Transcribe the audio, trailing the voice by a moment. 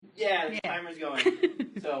Yeah, the timer's going.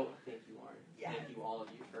 So, thank you, Lauren. Yeah. Thank you, all of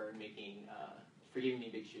you, for giving me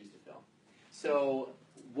big shoes to fill. So,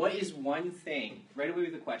 what is one thing, right away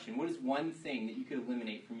with the question, what is one thing that you could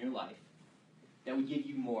eliminate from your life that would give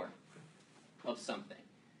you more of something?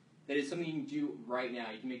 That is something you can do right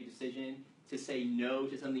now. You can make a decision to say no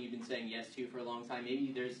to something you've been saying yes to for a long time.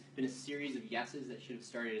 Maybe there's been a series of yeses that should have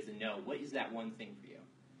started as a no. What is that one thing for you?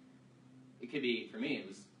 It could be, for me, it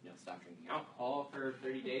was stop drinking alcohol for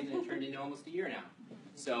 30 days and it turned into almost a year now.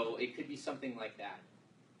 So it could be something like that.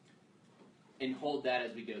 And hold that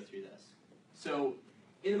as we go through this. So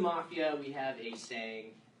in the Mafia, we have a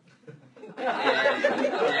saying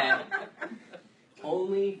that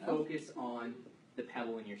only focus on the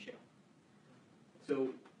pebble in your shoe. So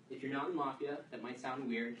if you're not in the Mafia, that might sound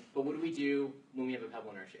weird, but what do we do when we have a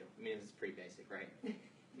pebble in our shoe? I mean, this is pretty basic, right?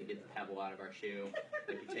 We get the pebble out of our shoe.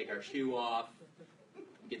 If we take our shoe off,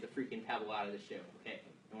 we get the freaking pebble out of the shoe. Okay,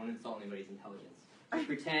 I don't want to insult anybody's intelligence. Just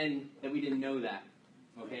pretend that we didn't know that,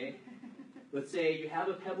 okay? Let's say you have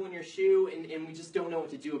a pebble in your shoe, and we just don't know what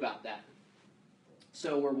to do about that.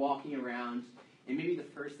 So we're walking around, and maybe the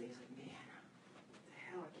first thing is like, man, what the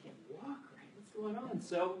hell, I can't walk right. What's going on?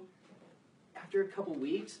 So after a couple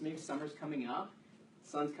weeks, maybe summer's coming up,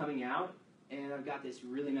 sun's coming out, and I've got this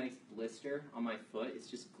really nice blister on my foot. It's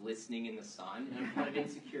just glistening in the sun, and I'm kind of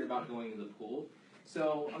insecure about going to the pool.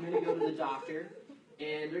 So I'm going to go to the doctor,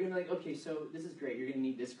 and they're going to be like, okay, so this is great. You're going to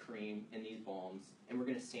need this cream and these balms, and we're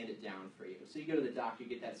going to sand it down for you. So you go to the doctor, you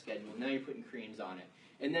get that scheduled. Now you're putting creams on it.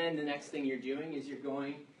 And then the next thing you're doing is you're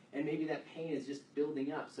going, and maybe that pain is just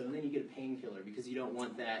building up. So then you get a painkiller because you don't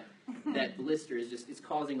want that blister it's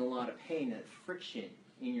causing a lot of pain, that friction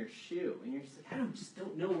in your shoe. And you're just like, I just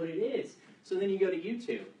don't know what it is. So then you go to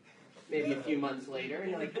YouTube, maybe a few months later,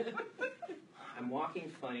 and you're like, I'm walking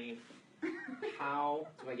funny. How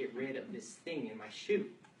do I get rid of this thing in my shoe?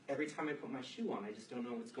 Every time I put my shoe on, I just don't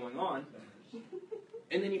know what's going on.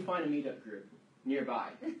 And then you find a meetup group nearby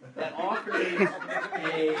that offers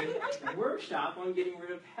a workshop on getting rid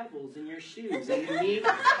of pebbles in your shoes. And you meet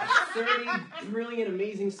 30 brilliant,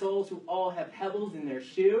 amazing souls who all have pebbles in their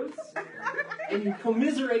shoes. And you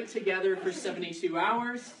commiserate together for 72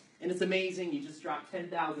 hours. And it's amazing. You just dropped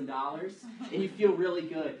 $10,000, and you feel really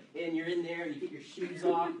good. And you're in there, and you get your shoes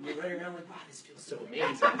off, and you're running around like, wow, this feels so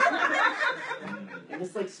amazing. And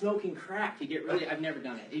it's like smoking crack. You get really, I've never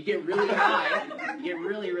done it. You get really high. You get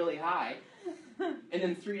really, really high. And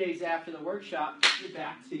then 3 days after the workshop, you're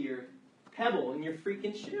back to your pebble in your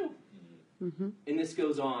freaking shoe. Mm-hmm. And this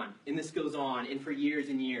goes on, and this goes on, and for years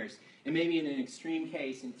and years. And maybe in an extreme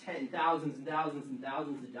case, in thousands and thousands and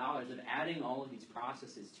thousands of dollars of adding all of these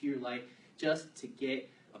processes to your life just to get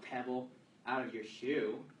a pebble out of your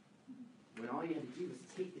shoe, when all you have to do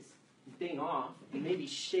is take this thing off and maybe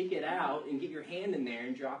shake it out and get your hand in there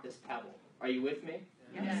and drop this pebble. Are you with me?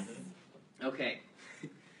 Yes. Okay.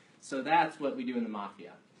 So that's what we do in the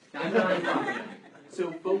Mafia. Now, I'm not in the Mafia.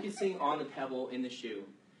 So focusing on the pebble in the shoe.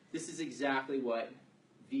 This is exactly what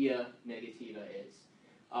Via Negativa is.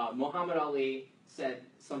 Muhammad Ali said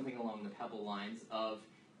something along the pebble lines of,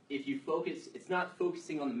 if you focus, it's not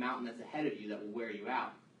focusing on the mountain that's ahead of you that will wear you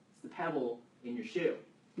out. It's the pebble in your shoe.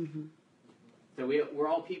 Mm-hmm. So we're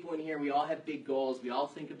all people in here. We all have big goals. We all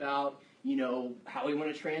think about, how we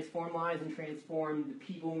want to transform lives and transform the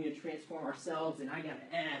people. We want to transform ourselves. And I got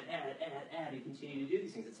to add, and continue to do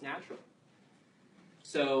these things. It's natural.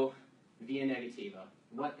 So, Via Negativa.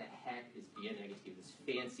 What the heck is Via Negativa? This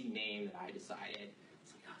fancy name that I decided.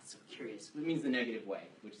 It's like, oh, it's so curious. It means the negative way,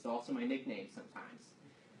 which is also my nickname sometimes.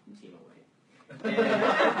 Timo way.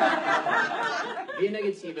 Via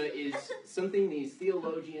Negativa is something these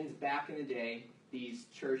theologians back in the day, these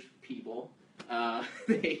church people,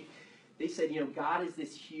 they said, God is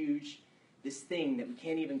this thing that we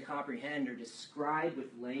can't even comprehend or describe with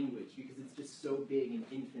language because it's just so big and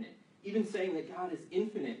infinite. Even saying that God is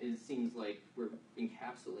infinite seems like we're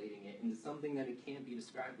encapsulating it into something that it can't be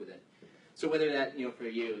described with it. So whether that, for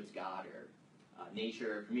you, it's God or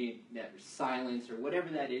nature, or for me, that silence, or whatever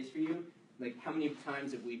that is for you, like how many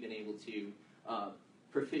times have we been able to,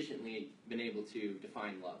 proficiently been able to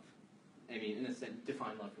define love? I mean, in a sense,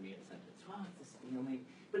 define love for me in a sentence. Well, it's this,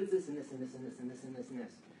 but it's this and this and this and this and this and this and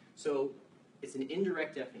this. So it's an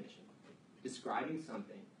indirect definition, describing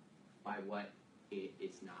something by what it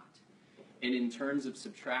is not. And in terms of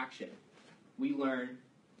subtraction, we learn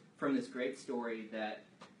from this great story that,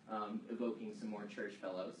 evoking some more church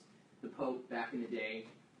fellows, the Pope back in the day,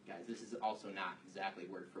 guys, this is also not exactly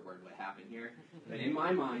word for word what happened here, but in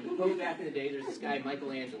my mind, the Pope back in the day, there's this guy,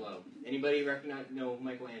 Michelangelo. Anybody know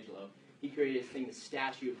Michelangelo? He created this thing, the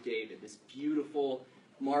statue of David, this beautiful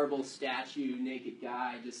marble statue, naked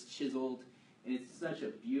guy, just chiseled. And it's such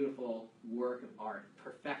a beautiful work of art,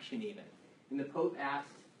 perfection even. And the Pope asked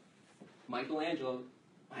Michelangelo,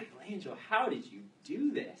 how did you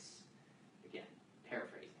do this? Again,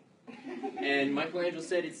 paraphrasing. And Michelangelo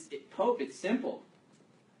said, Pope, it's simple.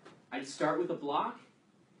 I just start with a block,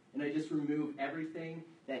 and I just remove everything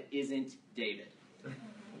that isn't David.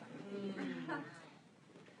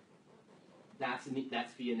 That's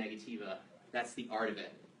via Negativa. That's the art of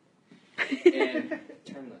it. And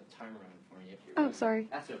turn the timer on for me if you're ready. Sorry.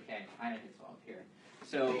 That's okay. I had it all up here.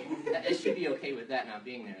 So it should be okay with that not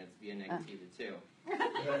being there. It's via Negativa too.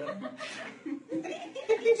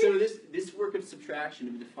 So this work of subtraction,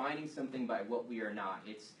 of defining something by what we are not,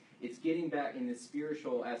 it's getting back in the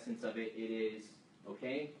spiritual essence of it. It is,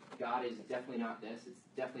 okay, God is definitely not this. It's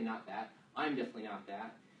definitely not that. I'm definitely not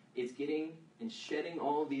that. It's getting and shedding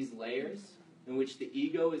all these layers in which the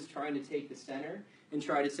ego is trying to take the center and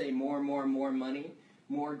try to say more money,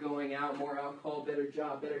 more going out, more alcohol, better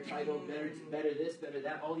job, better title, better this, better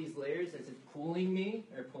that. All these layers as if pulling me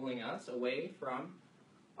or pulling us away from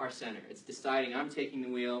our center. It's deciding I'm taking the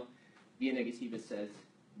wheel. Via Negativa says,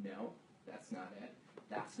 no, that's not it.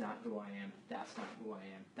 That's not who I am. That's not who I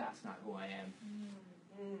am. That's not who I am.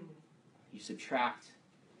 You subtract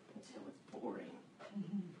until it's boring.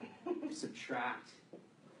 You subtract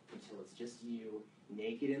until it's just you,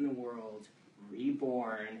 naked in the world,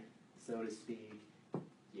 reborn, so to speak.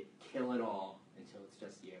 You kill it all until it's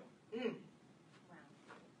just you. Wow.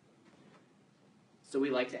 So we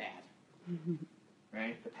like to add,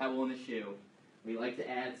 right? The pebble in the shoe. We like to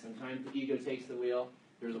add. Sometimes the ego takes the wheel.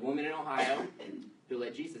 There was a woman in Ohio who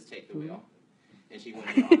let Jesus take the wheel, and she went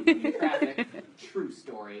off in traffic. True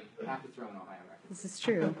story. I have to throw an Ohio reference. This is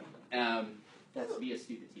true. That's via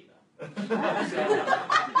Stupitiva. So,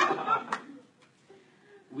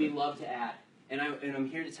 we love to add. And I'm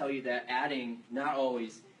here to tell you that adding, not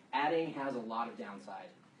always, adding has a lot of downside.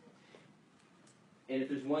 And if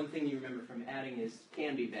there's one thing you remember from adding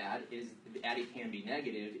can be bad, adding can be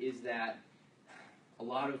negative, is that a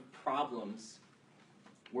lot of problems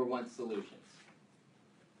were once solutions.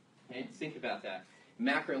 Okay? Think about that.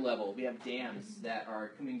 Macro level, we have dams that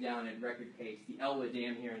are coming down at record pace. The Elwood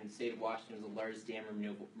Dam here in the state of Washington is the largest dam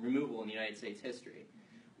removal in the United States history.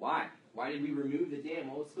 Why? Why did we remove the dam?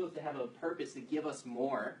 Well, it's supposed to have a purpose to give us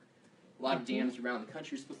more. A lot of dams around the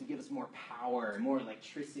country are supposed to give us more power, more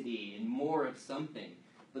electricity, and more of something.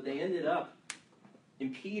 But they ended up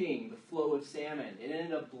impeding the flow of salmon. It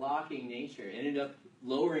ended up blocking nature. It ended up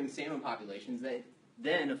lowering salmon populations that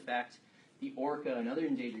then affect the orca and other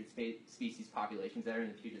endangered species populations that are in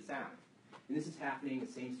the Puget Sound. And this is happening, the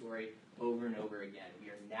same story, over and over again. We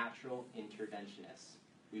are natural interventionists.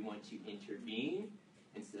 We want to intervene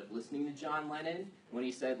instead of listening to John Lennon when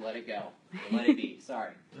he said, let it go. Or let it be.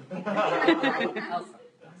 Sorry.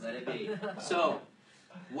 Let it be. So,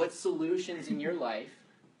 what solutions in your life,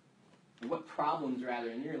 what problems rather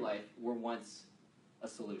in your life were once a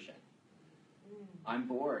solution? I'm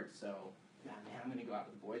bored, so I'm going to go out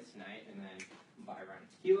with the boys tonight and then buy a round of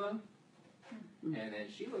tequila. And then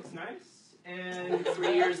she looks nice. And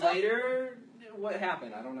 3 years later, what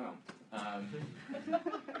happened? I don't know.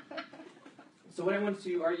 So what I want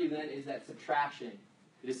to argue then is that subtraction,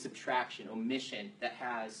 it is subtraction, omission, that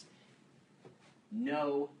has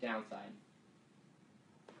no downside.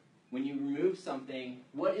 When you remove something,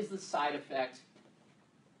 what is the side effect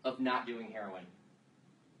of not doing heroin?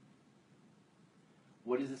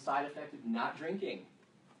 What is the side effect of not drinking?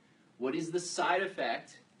 What is the side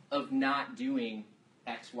effect of not doing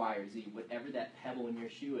X, Y, or Z? Whatever that pebble in your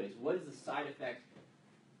shoe is, what is the side effect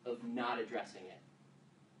of not addressing it?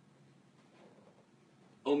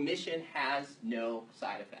 Omission has no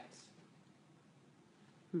side effects.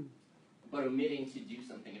 But omitting to do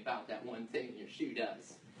something about that one thing in your shoe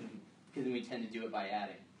does. Because then we tend to do it by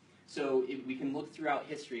adding. So if we can look throughout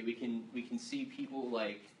history, we can see people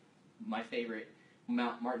like my favorite,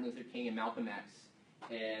 Martin Luther King and Malcolm X,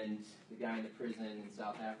 and the guy in the prison in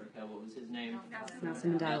South Africa, what was his name?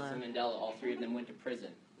 Nelson Mandela. Nelson Mandela. All three of them went to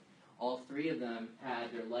prison. All three of them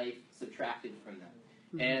had their life subtracted from them.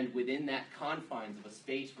 And within that confines of a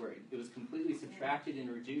space where it was completely subtracted and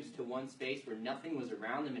reduced to one space where nothing was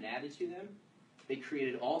around them and added to them, they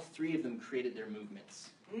created, all three of them created their movements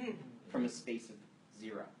from a space of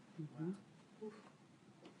zero.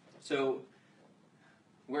 So,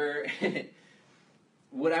 what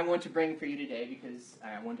I want to bring for you today, because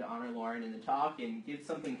I want to honor Lauren in the talk and give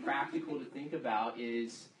something practical to think about,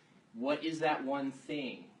 is what is that one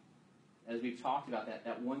thing, as we've talked about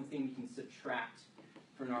that one thing we can subtract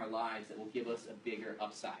from our lives that will give us a bigger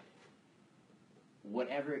upside.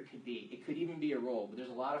 whatever it could be. It could even be a role, but there's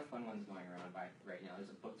a lot of fun ones going around right now. There's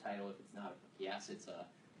a book title. If it's not a book, yes, it's a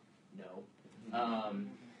no.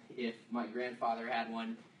 If my grandfather had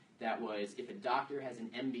one that was, if a doctor has an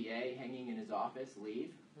MBA hanging in his office,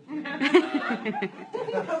 leave. I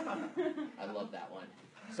love that one.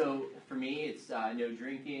 So for me, it's no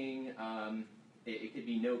drinking. It could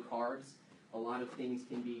be no carbs. A lot of things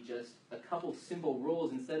can be just a couple simple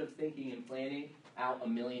rules. Instead of thinking and planning out a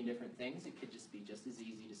million different things, it could just be just as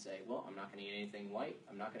easy to say, well, I'm not going to eat anything white,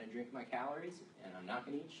 I'm not going to drink my calories, and I'm not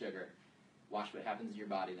going to eat sugar. Watch what happens to your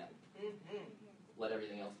body then. Let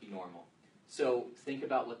everything else be normal. So think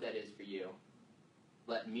about what that is for you.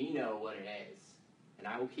 Let me know what it is, and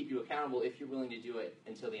I will keep you accountable if you're willing to do it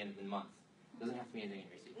until the end of the month. It doesn't have to be anything in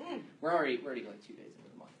receipt. We're already like 2 days into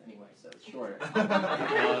the month anyway, so it's shorter.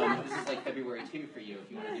 This is like February 2 for you if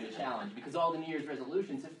you want to do a challenge, because all the New Year's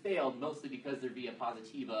resolutions have failed, mostly because they're via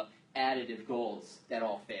Positiva additive goals that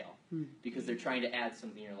all fail, because they're trying to add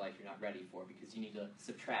something in your life you're not ready for, because you need to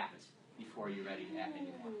subtract before you're ready to add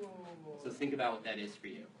anymore. So think about what that is for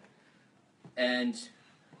you. And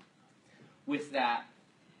with that,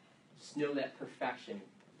 just know that perfection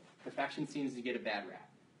seems to get a bad rap.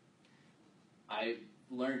 I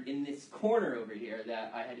learned in this corner over here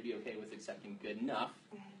that I had to be okay with accepting good enough.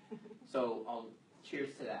 So I'll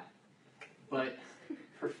cheers to that. But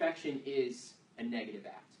perfection is a negative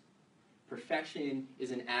act. Perfection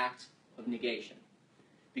is an act of negation.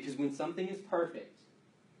 Because when something is perfect,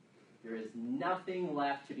 there is nothing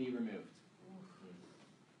left to be removed.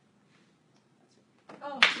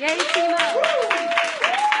 Oh. Yay, Timo!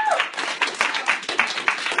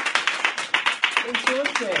 Thanks for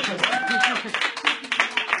listening.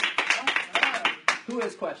 Who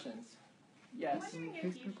has questions? Yes. I'm wondering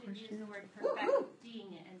if you should use the word perfecting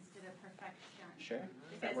instead of perfection. Sure.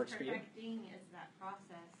 Because That works for you. perfecting is that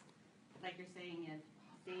process, like you're saying, if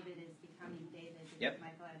David is becoming David, because Yep.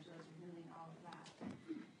 Michelangelo is removing all of that,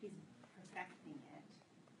 he's perfecting it,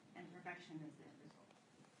 and perfection is the end result.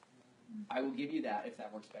 I will give you that if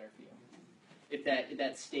that works better for you. If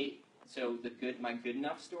that state, so my good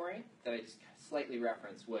enough story that I just slightly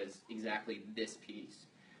referenced was exactly this piece.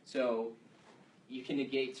 So you can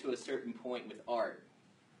negate to a certain point with art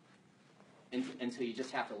until you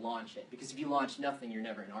just have to launch it. Because if you launch nothing, you're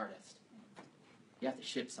never an artist. You have to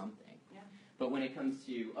ship something. Yeah. But when it comes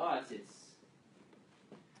to us, it's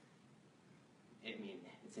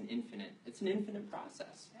an infinite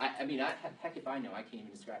process. Heck if I know, I can't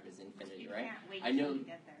even describe it as infinity, right? You can't wait I know, till you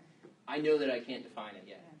get there. I know that I can't define it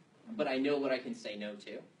yet. Yeah. But I know what I can say no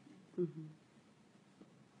to. Mm-hmm.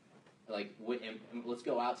 Like, let's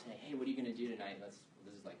go out tonight. Hey, what are you going to do tonight?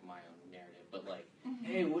 This is like my own narrative, but like,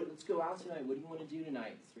 hey, let's go out tonight. What do you want to do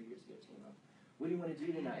tonight? 3 years ago, Timo. What do you want to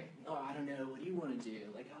do tonight? Oh, I don't know. What do you want to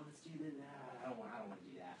do? Like, oh, let's do this. I don't want to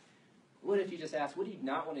do that. What if you just ask, what do you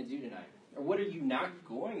not want to do tonight? Or what are you not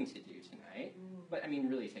going to do tonight? But,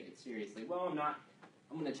 really take it seriously. Well,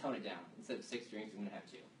 I'm going to tone it down. Instead of 6 drinks, I'm going to have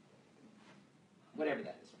 2. Whatever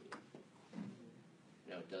that is for you.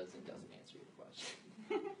 No, it does and doesn't answer your question.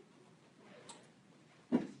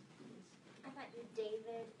 I thought your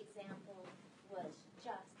David example was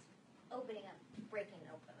just opening up, breaking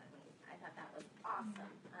open. I thought that was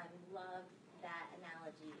awesome. I love that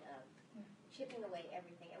analogy of chipping away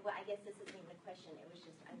everything. Well, I guess this isn't even a question. It was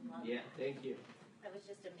just, I love Yeah, thank you. That was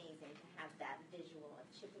just amazing to have that visual of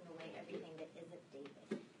chipping away everything that isn't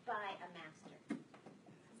David by a master. Thank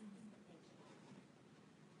you.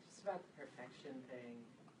 Just about the perfection thing,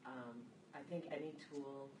 I think any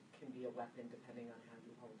tool can be a weapon depending on how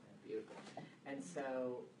you hold it. Beautiful. And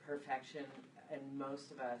so perfection, and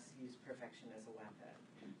most of us use perfection as a weapon.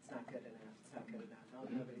 It's not good enough. It's not good enough. Oh,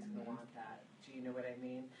 nobody's going to want that. Do you know what I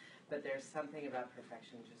mean? But there's something about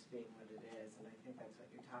perfection just being what it is, and I think that's what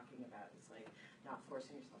you're talking about. It's like not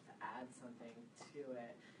forcing yourself to add something to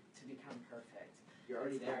it to become perfect. You're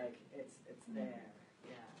already there. Like it's there.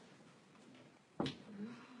 Yeah.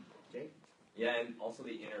 Jake? Yeah, and also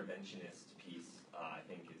the interventionist piece, I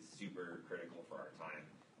think, is super critical for our time.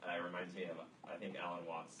 It reminds me of, I think Alan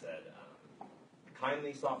Watts said,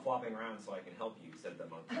 kindly stop flopping around so I can help you, said the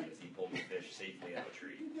monkey as he pulled the fish safely out of a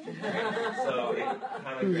tree. So it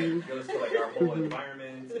kind of goes to like our whole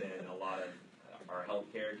environment, and a lot of our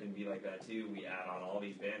healthcare can be like that too. We add on all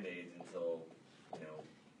these Band-Aids until,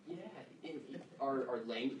 Yeah,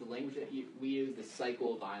 the language that we use, the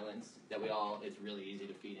cycle of violence that it's really easy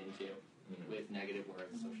to feed into with negative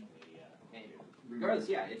words, social media. And regardless,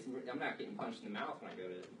 I'm not getting punched in the mouth when I go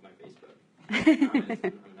to my Facebook. I'm a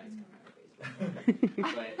nice guy on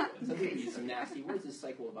Facebook. But some people use some nasty words, this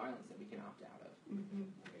cycle of violence that we can opt out of.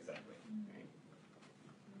 Exactly. Right?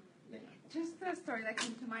 just a story that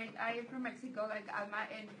came to mind. I am from Mexico, like Alma,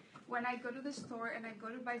 and when I go to the store and I go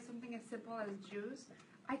to buy something as simple as juice,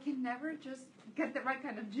 I can never just get the right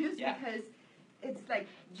kind of juice because it's like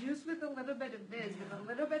juice with a little bit of this, with a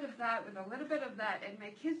little bit of that, with a little bit of that, and my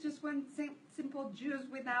kids just want simple juice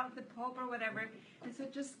without the pulp or whatever. And so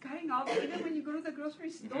just cutting off, even when you go to the grocery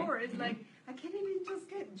store, it's like I can't even just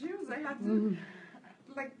get juice. I have to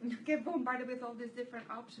like get bombarded with all these different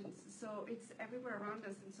options. So it's everywhere around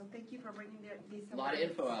us, and so thank you for bringing these. A lot of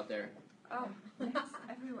info out there. Oh, it's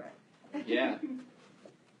everywhere. Yeah.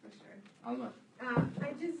 For sure. Alma.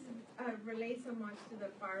 I just relate so much to the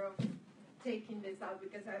part of taking this out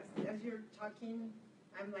because as you're talking,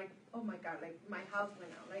 I'm like, oh my God, like my house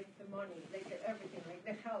went out, like the money, like everything, like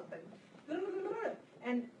the health,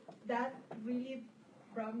 and that really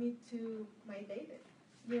brought me to my David.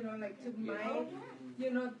 You know, like to my,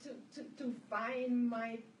 you know, to find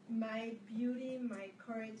my beauty, my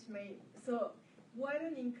courage, so what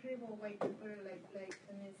an incredible way to put it, like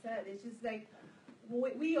Annie said. It's just like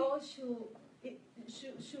we all should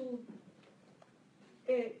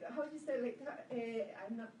how do you say, like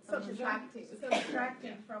I'm not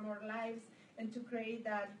subtracting from our lives and to create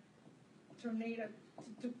that tornado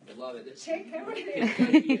to I love it. check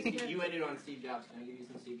everything. You ended on Steve Jobs. Can I give you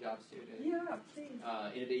some Steve Jobs too? Yeah, please.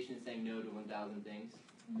 Innovation is saying no to 1,000 things.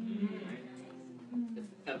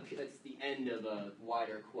 That's the end of a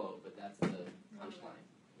wider quote, but that's the punchline.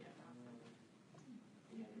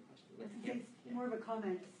 It's more of a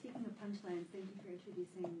comment. Speaking of punchlines, thank you for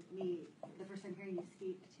introducing me, the first time hearing you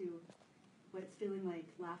speak, to what's feeling like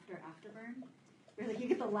laughter afterburn. Where like you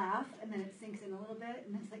get the laugh and then it sinks in a little bit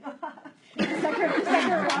and then it's like, the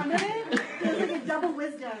second round of it. So it's like a double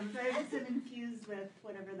wisdom. So I just am infused with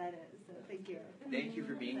whatever that is. So thank you. Thank you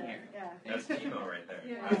for being here. Yeah. That's Timo right there.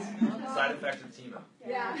 Yeah. That's side effect of Timo.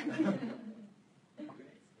 Yeah.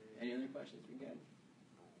 Great. Any other questions? We good?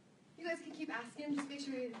 You guys can keep asking. Just make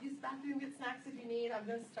sure you use the bathroom, get snacks if you need. I'm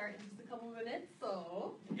going to start in just a couple of minutes.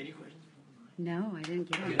 So. Any questions? No, I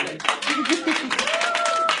didn't get Good night.